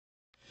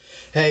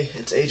Hey,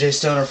 it's AJ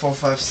Stoner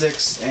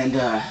 456,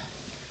 and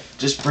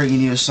just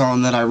bringing you a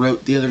song that I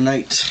wrote the other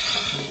night.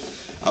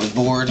 I was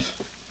bored,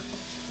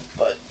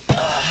 but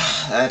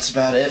that's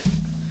about it.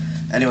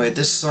 Anyway,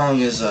 this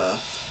song is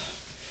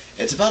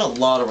it's about a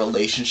lot of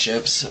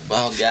relationships.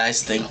 While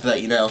guys think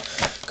that, you know,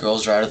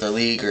 girls are out of their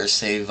league, or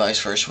say vice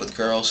versa with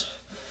girls.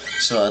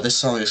 So this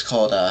song is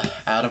called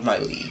Out of My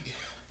League.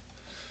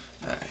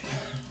 Alright.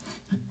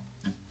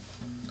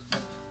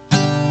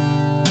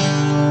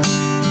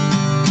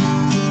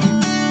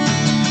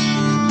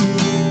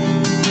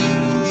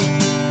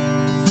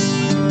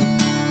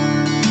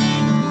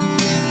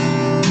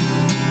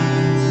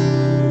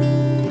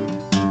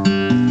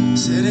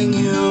 Sitting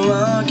here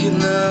walking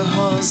the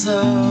halls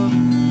of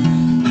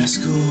high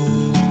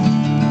school,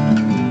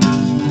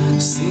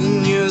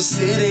 seeing you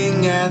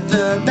sitting at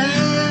the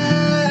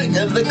back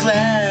of the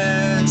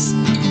class.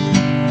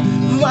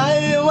 Why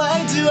do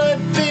I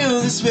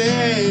feel this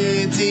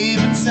way deep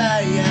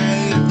inside?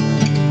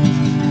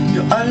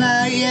 You're all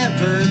I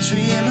ever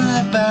dream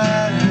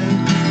about,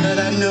 but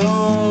I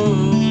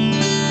know.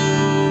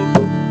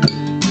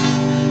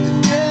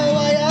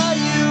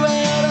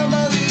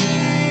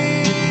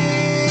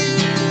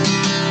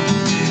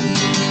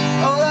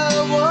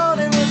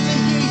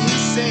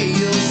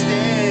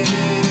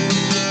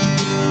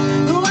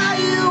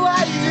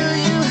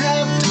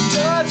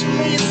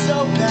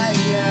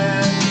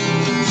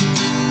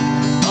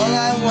 All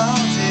I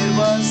wanted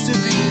was to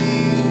be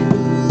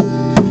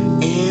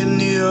in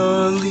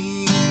your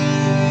league,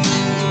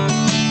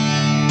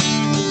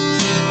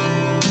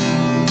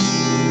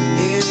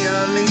 in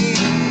your league.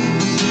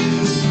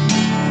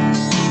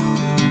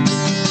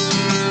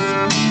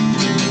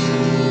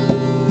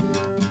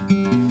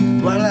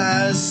 While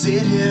I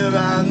sit here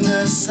on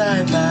the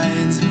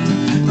sidelines,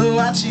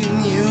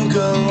 watching you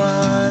go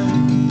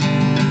on,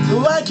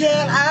 why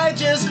can't I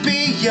just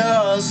be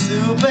your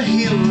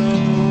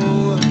superhero?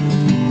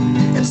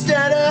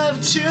 Instead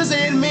of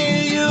choosing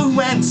me, you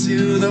went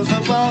to the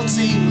football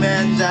team,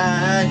 and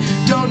I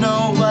don't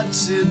know what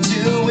to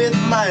do with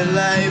my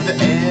life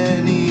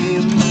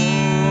anymore.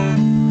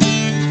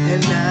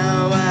 And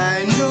now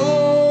I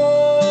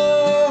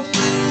know.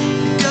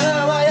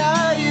 Girl, why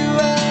are you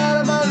out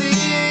of my league?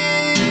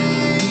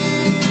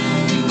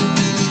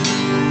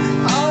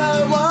 All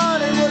I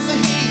wanted was to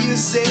hear you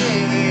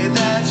say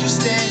that you're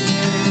staying.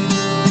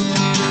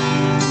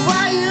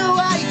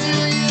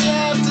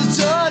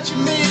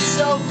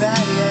 So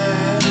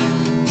bad,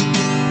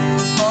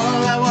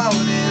 all I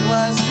wanted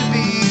was to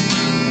be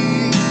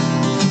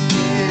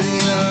in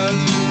your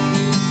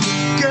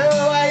league. Girl,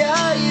 why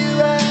are you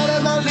out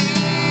of my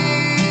league?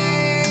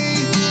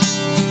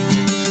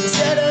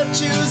 Instead of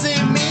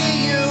choosing me,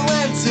 you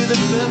went to the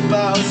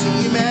football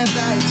team, and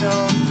I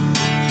don't.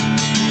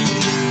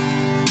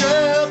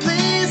 Girl,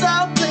 please,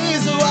 oh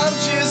please, won't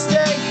you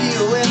stay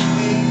here with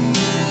me?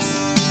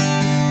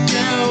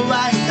 Girl,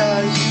 why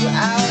are you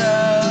out of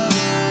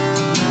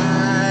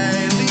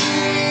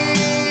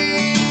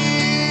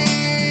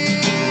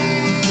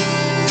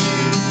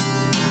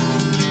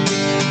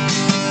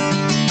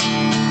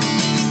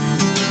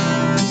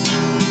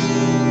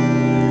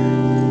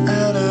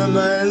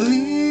my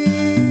league?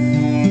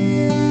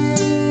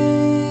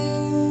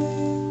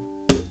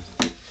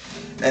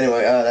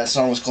 Anyway, that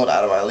song was called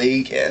Out of My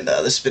League, and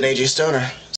this has been AJ Stoner.